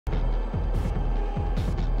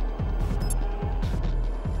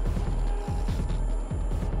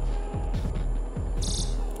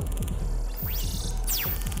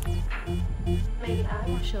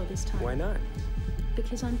on my show this time. Why not?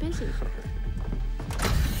 Because I'm busy.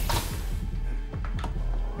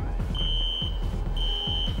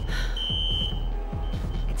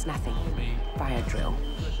 It's nothing. Fire drill.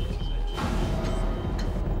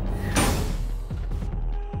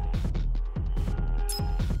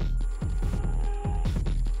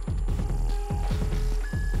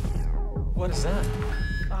 What is that?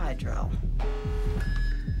 Fire drill.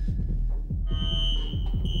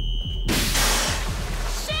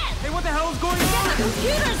 Shit! Hey, what the hell is going Get on? the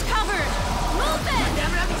computers covered! Move it!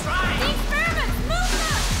 Damn it, I'm trying! The experiments! Move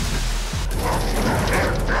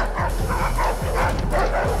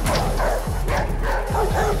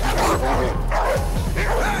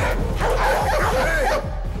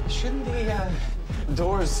Hey! Shouldn't the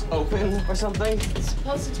doors open or something? It's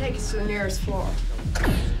supposed to take us to the nearest floor.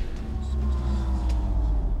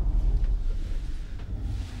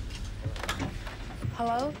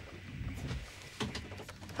 Hello?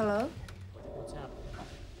 Hello? What's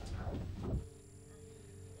happening?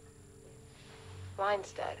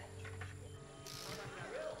 Line's dead.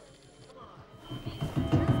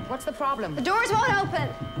 What's the problem? The doors won't open.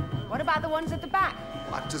 What about the ones at the back?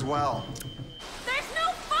 Locked as well. There's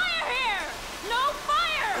no fire here! No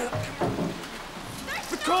fire!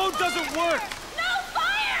 The code doesn't work! No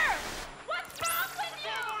fire! What's wrong with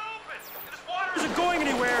you? This water isn't going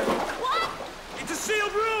anywhere! What? It's a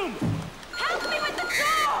sealed room! Help me with the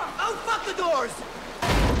door! Oh, fuck the doors!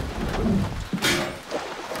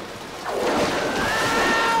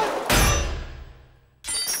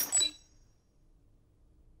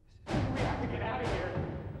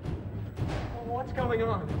 What's going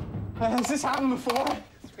on? Has this happened before?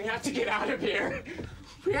 We have to get out of here.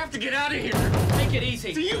 We have to get out of here. Take it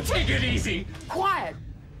easy. Do you take it easy? Quiet!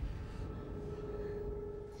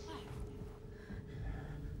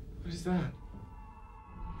 What is that?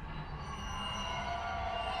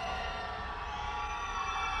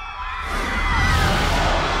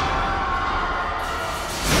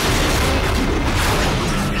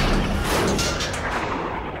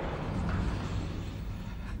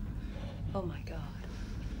 Oh my God.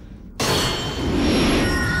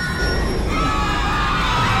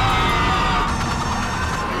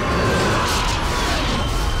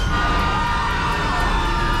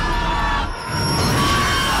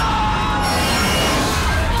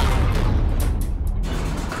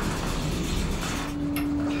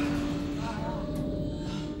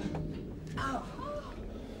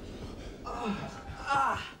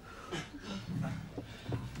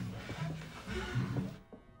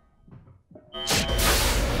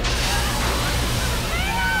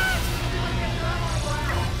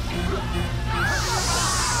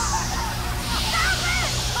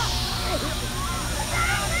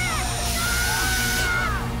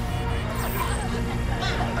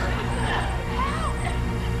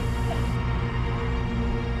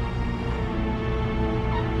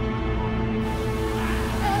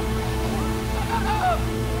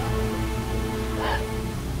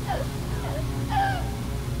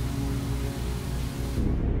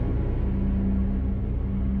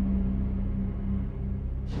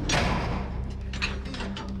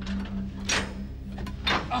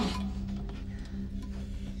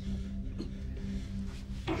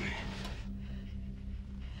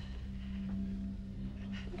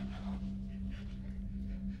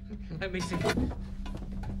 Let me see.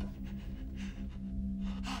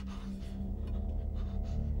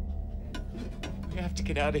 We have to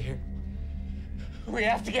get out of here. We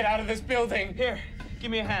have to get out of this building. Here, give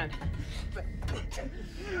me a hand.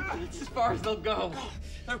 It's as far as they'll go.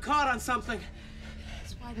 They're caught on something.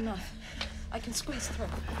 It's wide enough. I can squeeze through.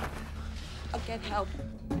 I'll get help.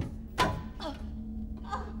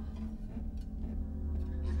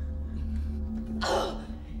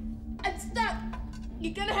 I'm stuck.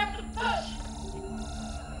 You're gonna have to push.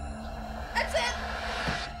 That's it.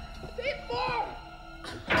 A bit more.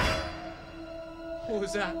 What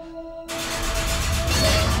was that?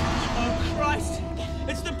 Oh, Christ!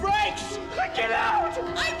 It's the brakes! Get out!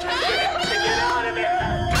 I can't.